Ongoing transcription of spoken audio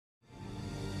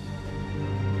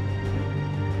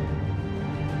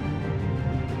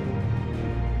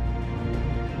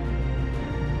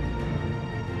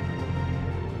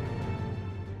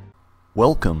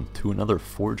Welcome to another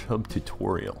FORGEHUB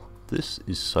tutorial. This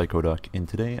is Psychoduck, and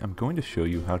today I'm going to show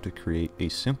you how to create a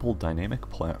simple dynamic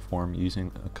platform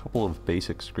using a couple of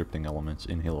basic scripting elements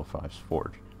in Halo 5's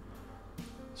Forge.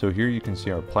 So here you can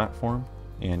see our platform,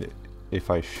 and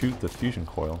if I shoot the fusion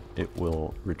coil, it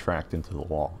will retract into the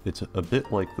wall. It's a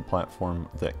bit like the platform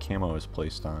that Camo is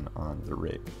placed on the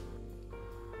rig.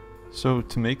 So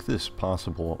to make this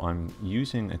possible, I'm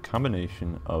using a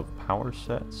combination of power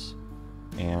sets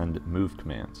and move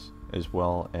commands, as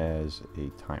well as a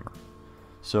timer.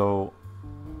 So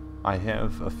I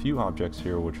have a few objects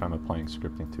here which I'm applying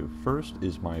scripting to. First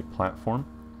is my platform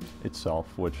itself,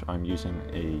 which I'm using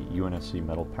a UNSC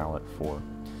metal pallet for.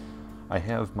 I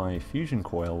have my fusion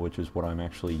coil, which is what I'm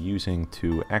actually using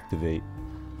to activate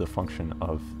the function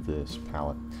of this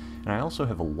pallet. And I also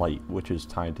have a light which is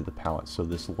tied to the pallet, so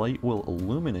this light will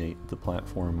illuminate the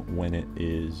platform when it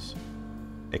is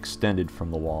extended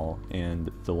from the wall, and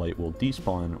the light will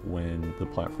despawn when the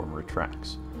platform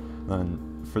retracts.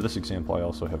 Then for this example I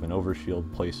also have an overshield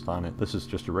placed on it. This is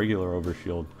just a regular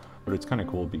overshield, but it's kind of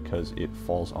cool because it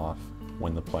falls off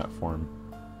when the platform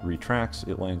retracts.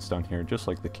 It lands down here just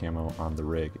like the camo on the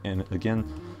rig. And again,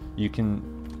 you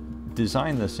can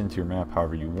design this into your map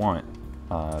however you want.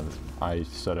 I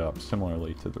set it up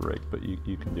similarly to the rig, but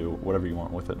you can do whatever you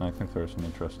want with it, and I think there are some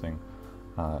interesting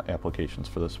applications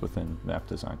for this within map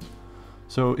designs.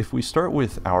 So if we start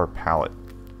with our palette,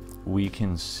 we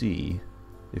can see,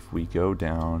 if we go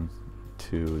down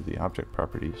to the object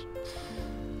properties,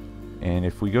 and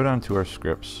if we go down to our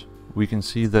scripts, we can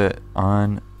see that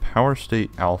on power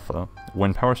state alpha,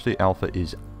 when power state alpha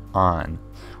is on,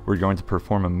 we're going to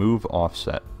perform a move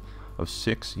offset of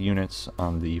 6 units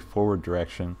on the forward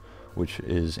direction, which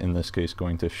is in this case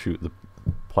going to shoot the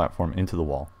platform into the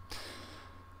wall.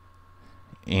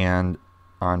 And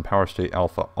on power state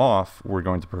alpha off, we're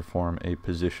going to perform a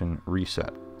position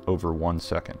reset over 1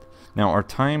 second. Now our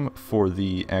time for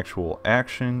the actual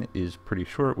action is pretty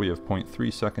short. We have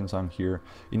 0.3 seconds on here.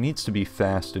 It needs to be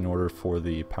fast in order for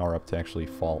the power up to actually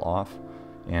fall off,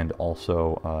 and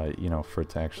also for it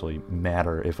to actually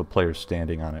matter if a player's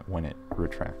standing on it when it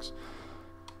retracts.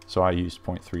 So I used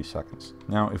 0.3 seconds.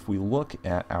 Now if we look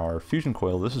at our fusion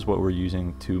coil, this is what we're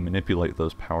using to manipulate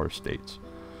those power states.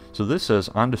 So this says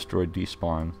on destroyed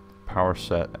despawn, power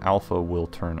set alpha will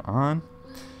turn on,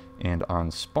 and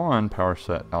on spawn, power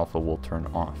set alpha will turn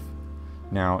off.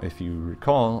 Now if you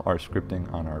recall our scripting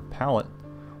on our palette,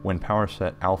 when power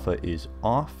set alpha is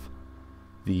off,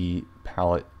 the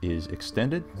pallet is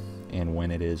extended, and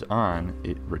when it is on,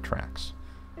 it retracts.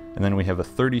 And then we have a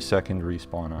 30-second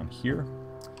respawn on here.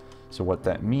 So what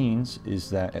that means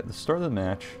is that at the start of the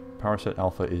match, power set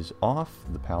alpha is off,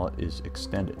 the pallet is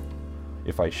extended.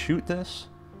 If I shoot this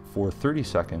for 30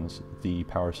 seconds, the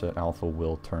power set alpha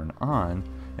will turn on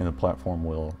and the platform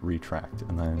will retract.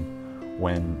 And then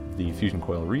when the fusion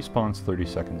coil respawns 30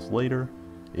 seconds later,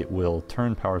 it will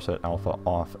turn power set alpha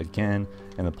off again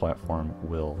and the platform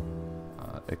will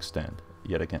extend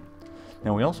yet again.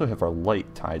 Now we also have our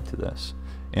light tied to this,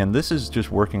 and this is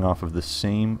just working off of the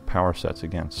same power sets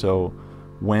again. So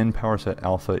when power set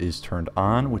alpha is turned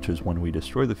on, which is when we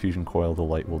destroy the fusion coil, the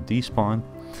light will despawn.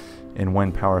 And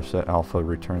when power set alpha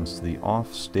returns to the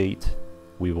off state,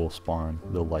 we will spawn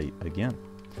the light again.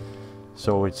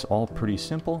 So it's all pretty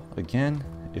simple. Again,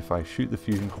 if I shoot the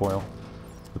fusion coil,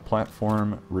 the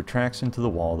platform retracts into the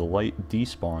wall, the light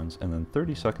despawns, and then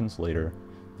 30 seconds later,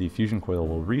 the fusion coil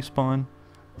will respawn,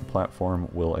 the platform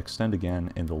will extend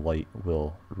again, and the light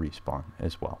will respawn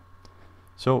as well.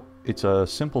 So it's a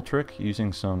simple trick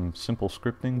using some simple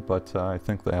scripting, but I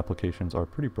think the applications are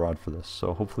pretty broad for this.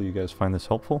 So hopefully you guys find this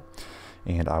helpful,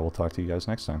 and I will talk to you guys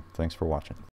next time. Thanks for watching.